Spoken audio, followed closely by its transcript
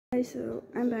Hi, so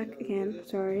I'm back again.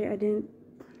 Sorry, I didn't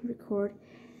record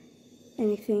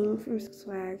anything from Six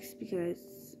Flags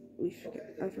because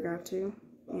I forgot to,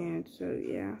 and so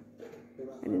yeah,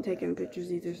 I didn't take any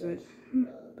pictures either. So,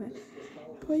 but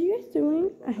how are you guys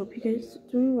doing? I hope you guys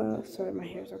are doing well. Sorry, my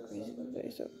hair's all crazy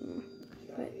today. So,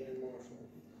 but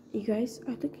you guys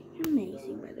are looking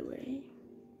amazing, by the way.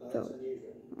 So,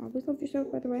 always love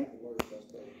yourself, by the way.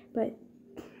 But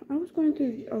I was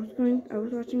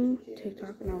watching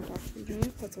TikTok and I was watching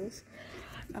Junior Puzzles.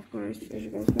 Of course, as you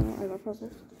guys know, I love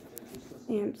puzzles.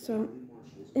 And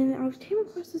I came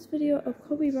across this video of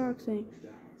Kobe Rock saying,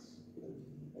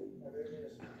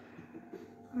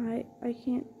 I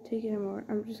can't take it anymore.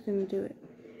 I'm just gonna do it.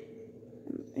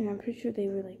 And I'm pretty sure they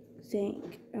were like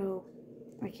saying, oh,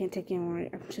 I can't take it anymore.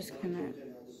 I'm just gonna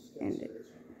end it.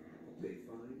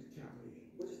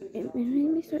 It made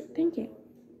me start thinking.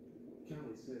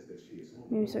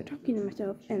 Made me start talking to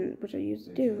myself, and which I used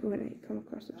to do when I come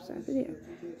across a sad video.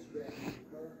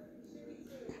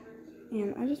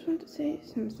 And I just wanted to say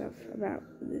some stuff about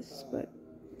this, but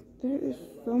there is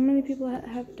so many people that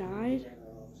have died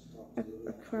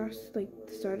across like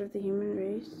the start of the human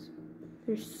race.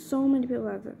 There's so many people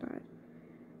that have died,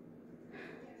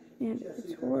 and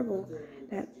it's horrible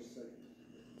that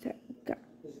God.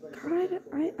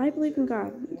 I believe in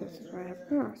God. This is why I have a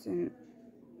cross, and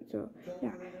so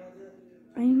yeah,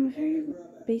 I'm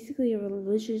basically a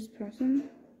religious person,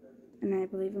 and I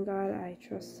believe in God. I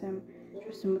trust Him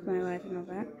with my life and all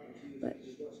that. But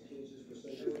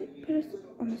He didn't put us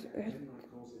on this earth.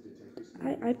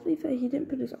 I believe that He didn't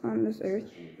put us on this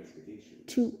earth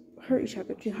to hurt each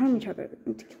other, to harm each other,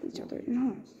 and to kill each other.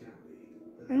 No,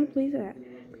 I don't believe that,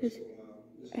 because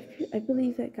I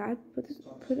believe that God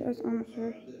put us on this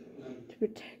earth to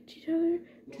protect each other,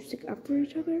 to stick up for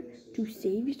each other, to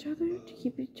save each other, to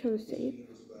keep each other safe.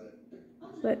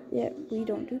 But yet we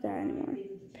don't do that anymore.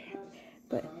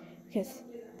 But because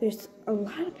there's a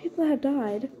lot of people that have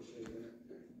died.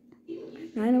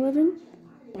 9/11,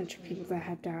 a bunch of people that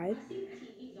have died.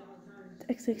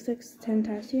 XXX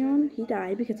Tentacion, he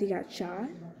died because he got shot.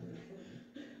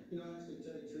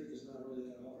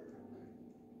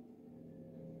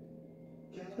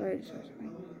 Sorry.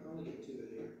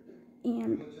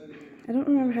 And I don't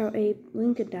remember how Abe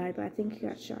Lincoln died, but I think he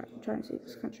got shot trying to save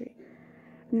this country.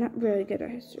 I'm not really good at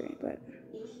history, but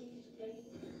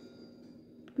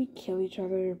we kill each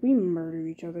other, we murder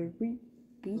each other, we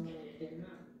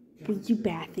do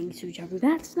bad things to each other.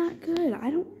 That's not good.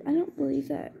 I don't believe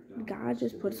that God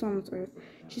just put us on this earth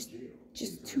just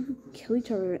to kill each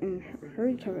other and hurt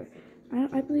each other.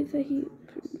 I believe that He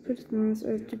put us on this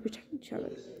earth to protect each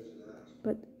other.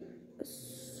 But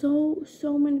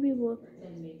so many people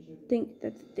think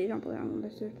that they don't belong on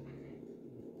this earth.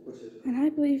 And I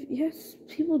believe, yes,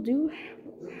 people do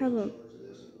have a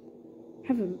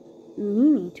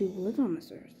meaning to live on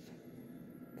this earth.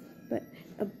 But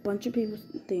I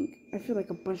feel like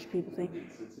a bunch of people think,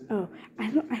 oh, I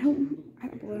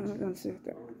don't belong on this earth.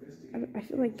 I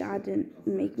feel like God didn't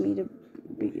make me to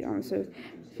be on this earth.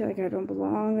 I feel like I don't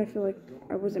belong. I feel like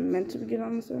I wasn't meant to get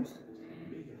on this earth.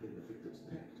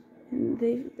 And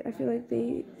I feel like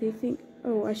they think,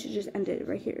 oh, I should just end it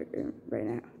right here, right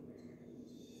now.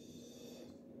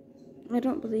 I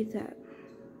don't believe that.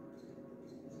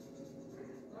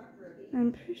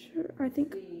 I'm pretty sure, I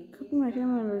think a couple of my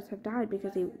family members have died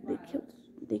because they killed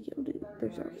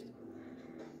themselves.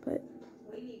 But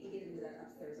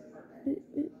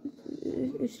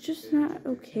it's just not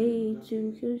okay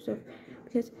to kill yourself,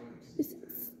 because it's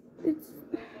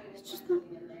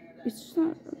just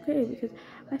not okay, because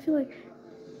I feel like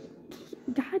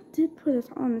God did put us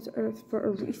on this earth for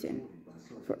a reason,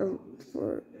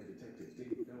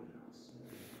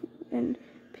 and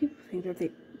people think that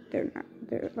they're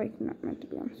not meant to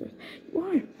be on this earth. You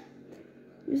are. You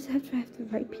just have to have the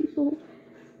right people,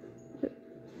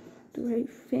 the right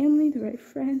family, the right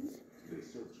friends,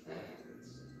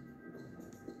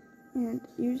 and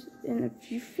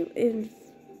if you feel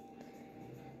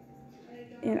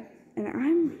and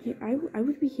I'm here. I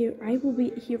would be here. I will be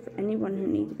here for anyone who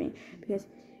needs me, because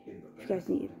if you guys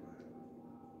need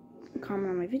comment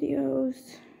on my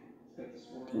videos,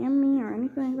 DM me or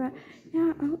anything like that,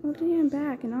 yeah, I'll DM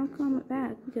back and I'll comment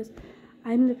back, because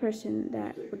I'm the person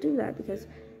that will do that, because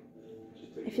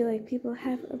I feel like people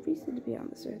have a reason to be on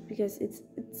this earth, because it's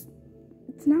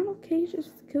not okay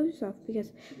just to kill yourself,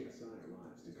 because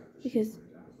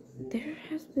there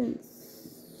has been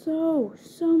so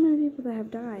many people that have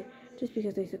died just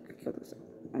because they killed themselves.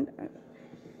 I'm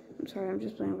sorry, I'm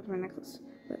just playing with my necklace,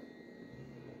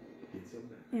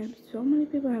 and so many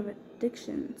people have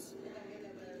addictions,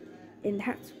 and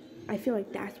I feel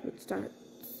like that's what starts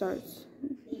starts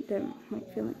them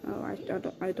like feeling, oh,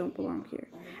 I don't belong here.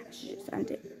 I should just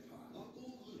end it.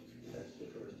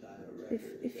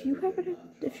 If you have an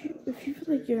if you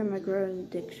feel like you're gonna grow an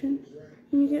addiction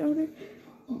when you get older,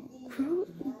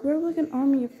 grow like an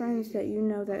army of friends that you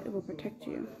know that will protect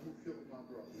you.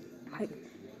 Like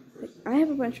I have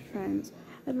a bunch of friends,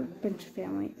 I have a bunch of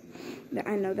family that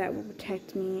I know that will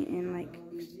protect me and like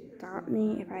stop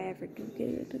me if I ever do get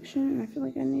an addiction. And I feel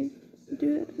like I need to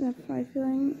do it. If I feel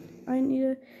like I need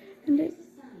to end it,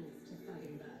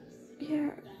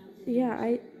 yeah,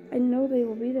 I know they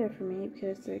will be there for me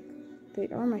because like they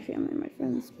are my family, my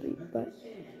friends. But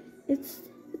it's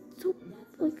so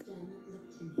like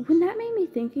when that made me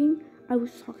thinking, I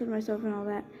was talking to myself and all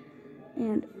that,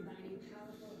 and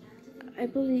I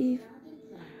believe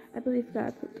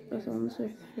God put us on this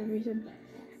earth for a reason.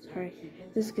 Sorry,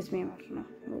 this gets me emotional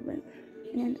a little bit.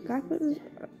 And God put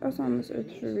us on this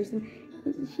earth for a reason.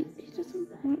 He doesn't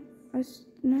want us,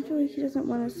 naturally, He doesn't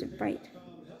want us to fight.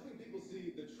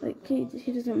 Like, he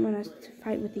doesn't want us to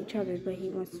fight with each other, but He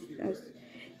wants us,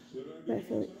 but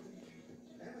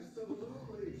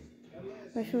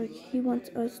I feel like He wants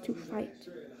us to fight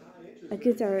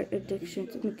against our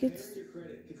addictions and against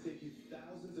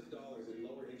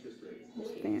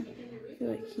this man. I feel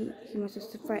like he wants us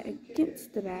to fight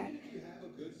against the bad.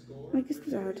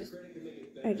 Against our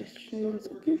addictions,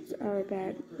 against our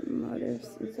bad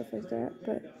motives and stuff like that.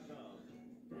 But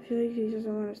I feel like He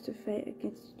doesn't want us to fight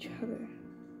against each other.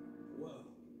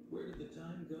 Where did the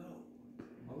time go?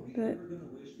 Are we But ever gonna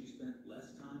wish we spent less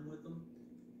time with them?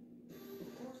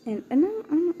 and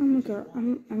I'm a girl.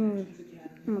 I'm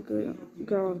a good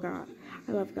girl of God.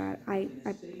 I love God. I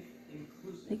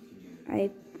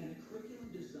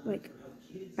like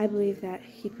I believe that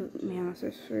He put me on this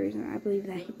earth for a reason. I believe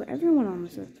that He put everyone on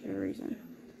this earth for a reason.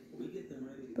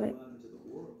 But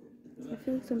I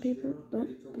feel like some people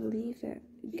don't believe that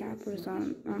God put us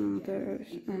on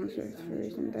this earth for a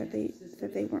reason. That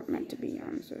they weren't meant to be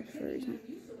on this earth for a reason.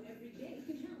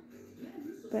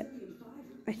 But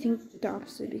I think the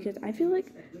opposite, because I feel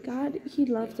like God, He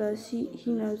loves us.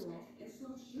 He knows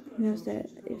that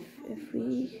if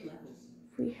we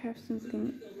have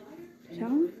something to tell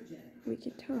Him, we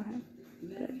can tell Him.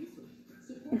 But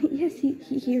and he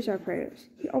hears our prayers.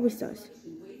 He always does.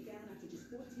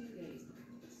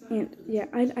 And yeah,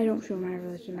 I don't show my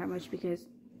religion that much because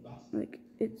like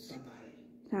it's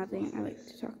not a thing I like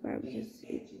to talk about because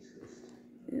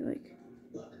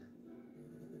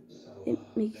it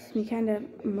makes me kind of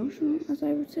emotional, as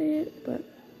I would say it, but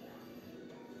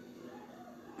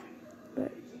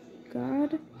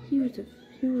God, He was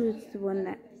the one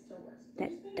that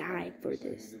died for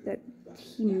this. That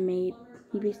He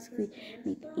basically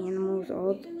made animals,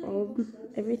 all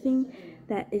everything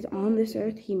that is on this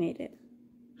earth. He made it.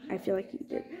 I feel like He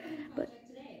did, but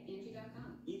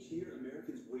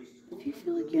if you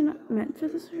feel like you're not meant for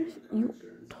this earth, you're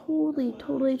totally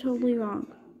wrong.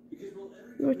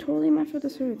 You were totally meant for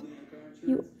this earth.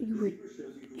 You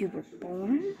were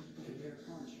born,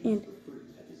 and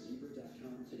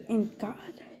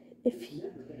God, if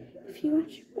He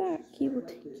wants you back, He will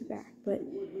take you back. But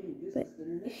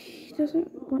He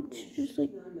doesn't want to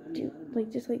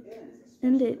just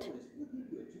end it,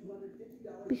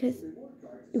 because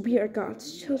we are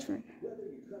God's children,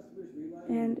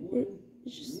 and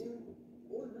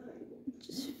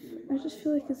I just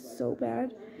feel like it's so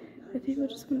bad that people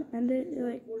just want to end it.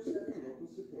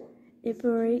 It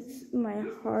breaks my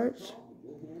heart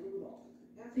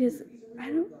because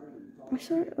I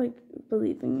started like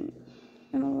believing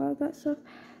in a lot of that stuff,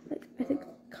 like I think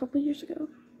a couple years ago.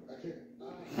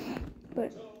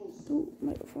 But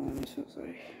my phone, I'm so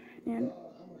sorry. And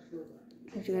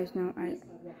as you guys know,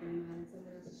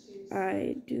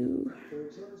 I do.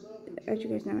 As you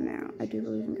guys know now, I do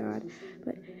believe in God.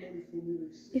 But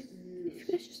if you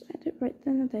guys just end it right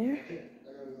then and there,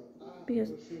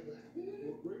 because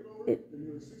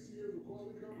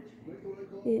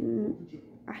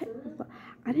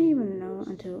I didn't even know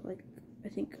until like I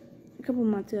think a couple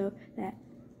months ago that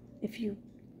if you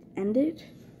end it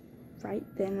right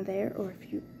then and there, or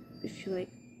if you like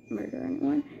murder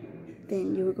anyone,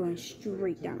 then you were going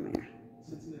straight down there.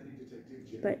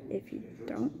 But if you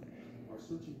don't,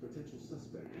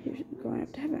 you're going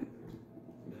up to heaven.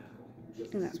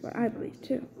 And that's what I believe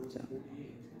too. So,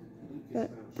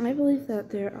 but I believe that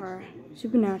there are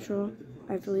supernatural.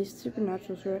 I believe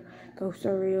supernatural, sure, ghosts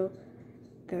are real,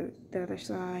 the other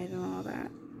side and all that.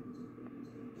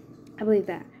 I believe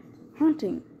that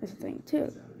haunting is a thing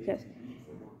too,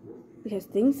 because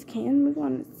things can move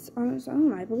on its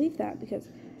own. I believe that because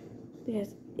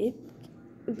it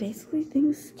basically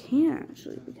things can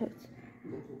actually, because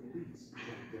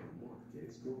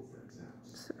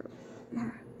So,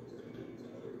 yeah.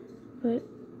 But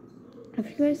if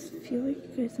you guys feel like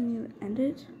you guys need to end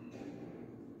it,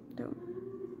 don't.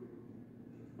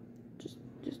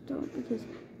 Just don't, because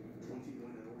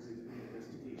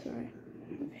sorry,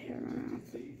 I have hair in my mouth.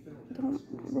 Don't,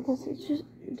 because it's just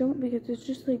don't, because it's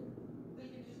just like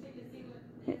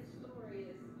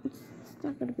it's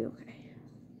not gonna be okay.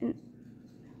 And,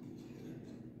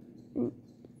 and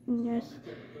yes,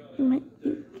 you might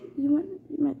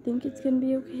think it's gonna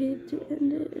be okay to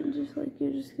end it, and just like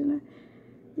you're just gonna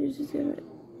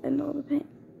end all the pain.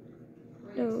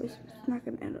 No, it's not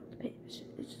gonna end all the pain. It's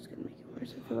just gonna make it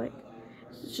worse. I feel like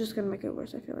it's just gonna make it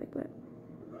worse. I feel like, but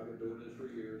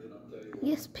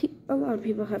yes, a lot of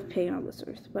people have pain on this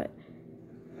earth, but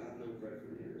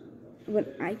when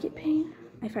I get pain,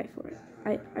 I fight for it.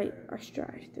 I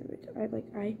strive through it. I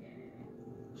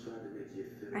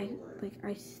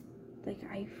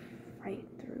fight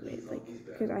through it, like,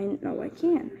 because I know I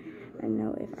can. I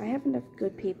know if I have enough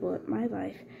good people in my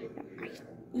life, I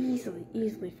can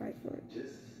easily fight for it.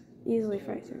 Easily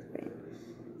fight through pain.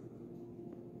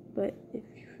 But if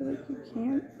you feel like you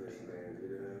can't,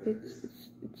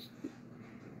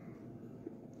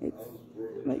 it's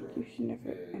like you should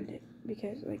never end it,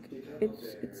 because like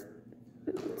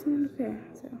it's not fair.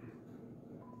 So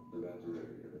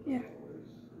yeah,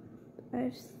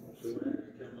 I've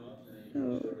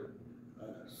seen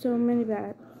so many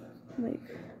bad, like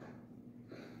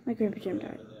my grandpa Jim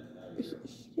died.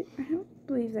 I don't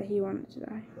believe that he wanted to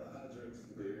die,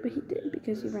 but he did,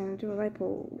 because he ran into a light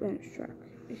pole in his truck.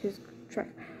 His truck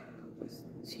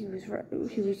he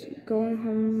was going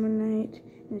home one night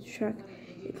in his truck,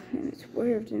 and it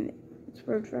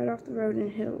swerved right off the road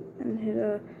and hit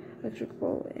a electric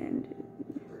pole, and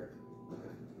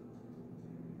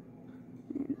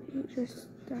he just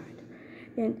died.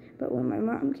 But when my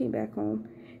mom came back home,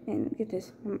 and get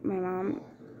this, my mom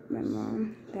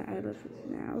that I live with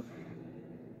now,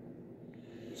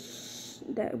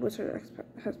 that was her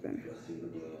ex-husband,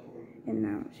 and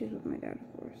now she's with my dad,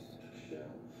 of course.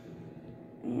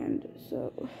 And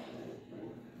so,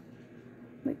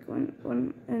 like, when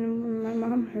my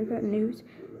mom heard that news,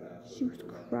 she was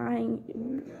crying.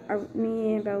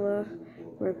 Me and Bella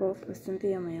were both with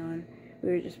Cynthia and Leon.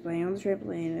 We were just playing on the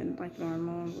trampoline and like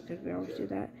normal, because we always do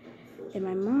that. And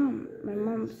my mom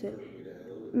said,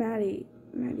 Maddie,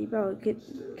 Bella,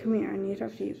 come here, I need to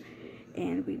talk to you.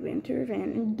 And we went to her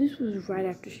van, and this was right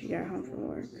after she got home from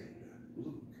work.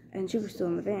 And she was still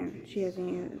in the van. She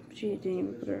didn't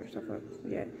even put her stuff up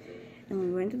yet. And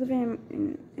we went to the van,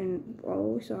 and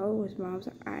all we saw was Mom's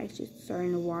eyes just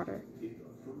starting to water.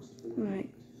 I'm like,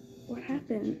 what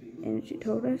happened? And she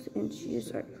told us, and she just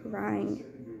started crying.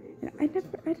 And I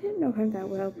didn't know him that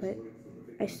well, but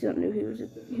I still knew he was a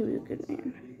good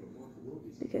man,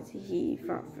 because he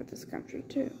fought for this country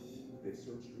too.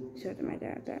 So did my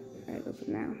dad that I live with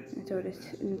now, and so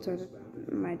did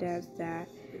my dad's dad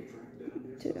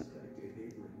too.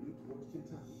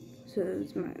 So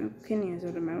did my Uncle Kenny, and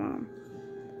so did my mom.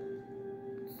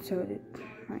 So did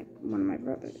one of my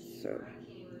brothers. So,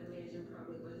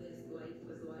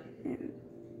 and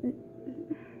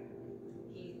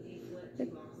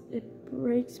it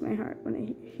breaks my heart when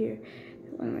I hear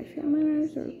that one of my family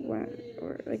members,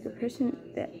 or like a person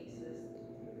that,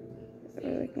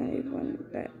 or like anyone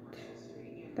that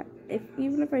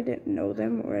even if I didn't know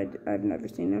them, or I've never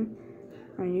seen them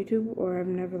on YouTube, or I've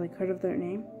never like heard of their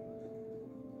name,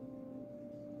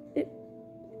 it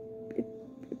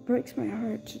breaks my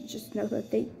heart to just know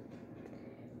that they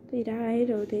died,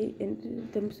 or they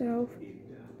ended themselves.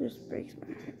 It just breaks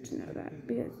my heart to know that,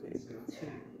 because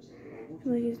I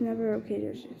feel like it's never okay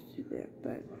to just do that.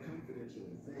 But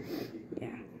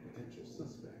yeah.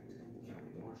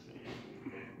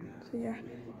 So yeah,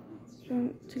 so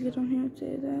to get on here and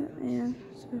say that, and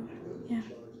so yeah,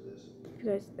 if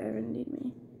you guys ever need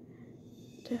me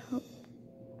to help,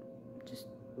 just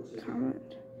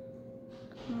comment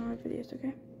on my videos,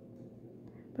 okay?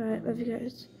 But I love you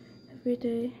guys. Have a great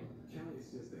day.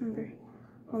 Remember,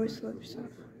 always love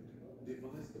yourself.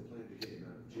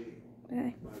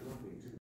 Bye.